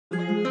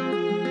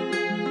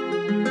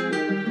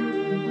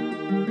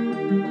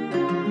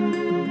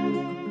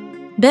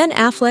Ben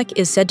Affleck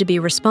is said to be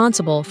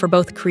responsible for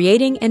both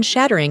creating and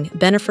shattering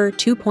Bennifer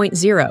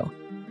 2.0.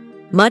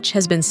 Much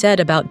has been said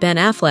about Ben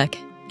Affleck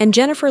and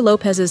Jennifer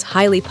Lopez's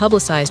highly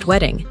publicized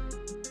wedding.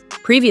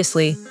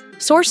 Previously,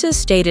 sources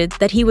stated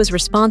that he was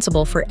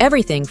responsible for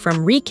everything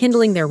from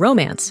rekindling their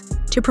romance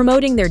to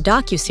promoting their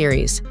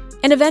docuseries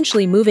and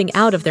eventually moving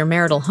out of their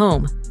marital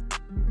home.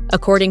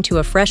 According to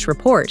a fresh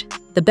report,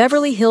 the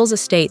Beverly Hills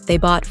estate they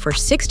bought for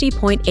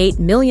 $60.8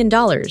 million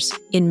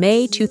in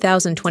May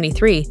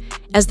 2023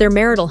 as their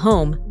marital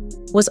home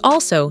was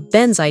also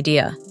Ben's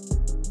idea.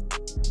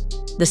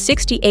 The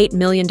 $68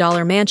 million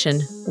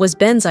mansion was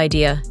Ben's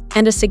idea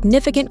and a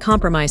significant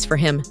compromise for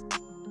him,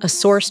 a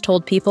source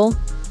told People.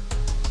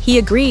 He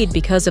agreed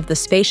because of the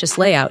spacious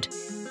layout.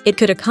 It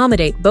could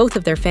accommodate both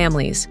of their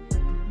families.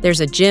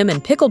 There's a gym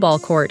and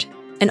pickleball court,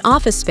 an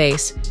office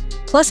space,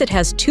 plus it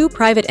has 2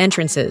 private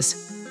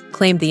entrances,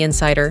 claimed the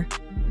insider.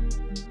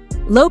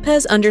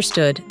 Lopez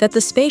understood that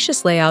the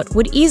spacious layout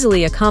would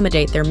easily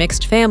accommodate their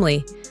mixed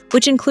family,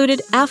 which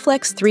included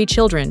Affleck's 3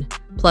 children,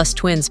 plus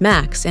twins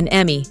Max and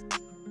Emmy.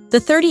 The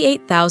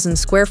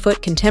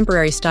 38,000-square-foot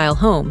contemporary-style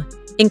home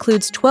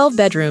includes 12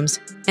 bedrooms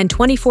and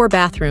 24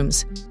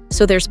 bathrooms,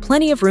 so there's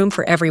plenty of room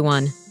for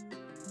everyone.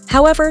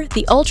 However,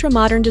 the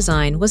ultra-modern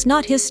design was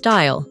not his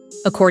style,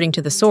 according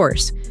to the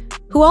source,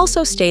 who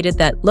also stated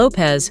that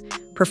Lopez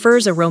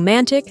prefers a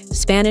romantic,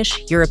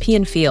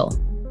 Spanish-European feel.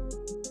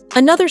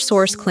 Another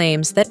source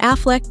claims that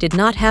Affleck did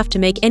not have to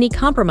make any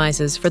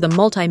compromises for the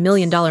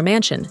multi-million-dollar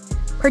mansion,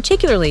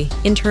 particularly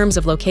in terms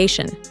of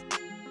location.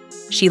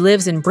 She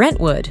lives in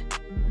Brentwood.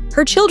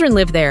 Her children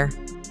live there,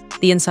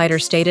 the insider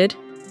stated.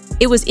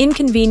 It was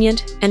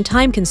inconvenient and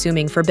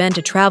time-consuming for Ben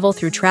to travel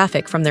through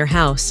traffic from their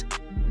house.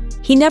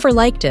 He never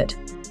liked it.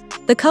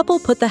 The couple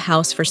put the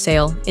house for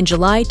sale in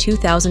July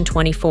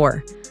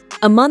 2024,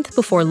 a month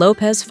before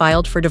Lopez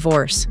filed for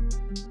divorce.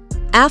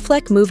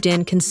 Affleck moved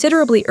in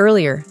considerably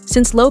earlier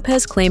since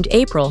Lopez claimed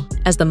April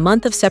as the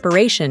month of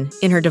separation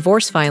in her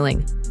divorce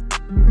filing.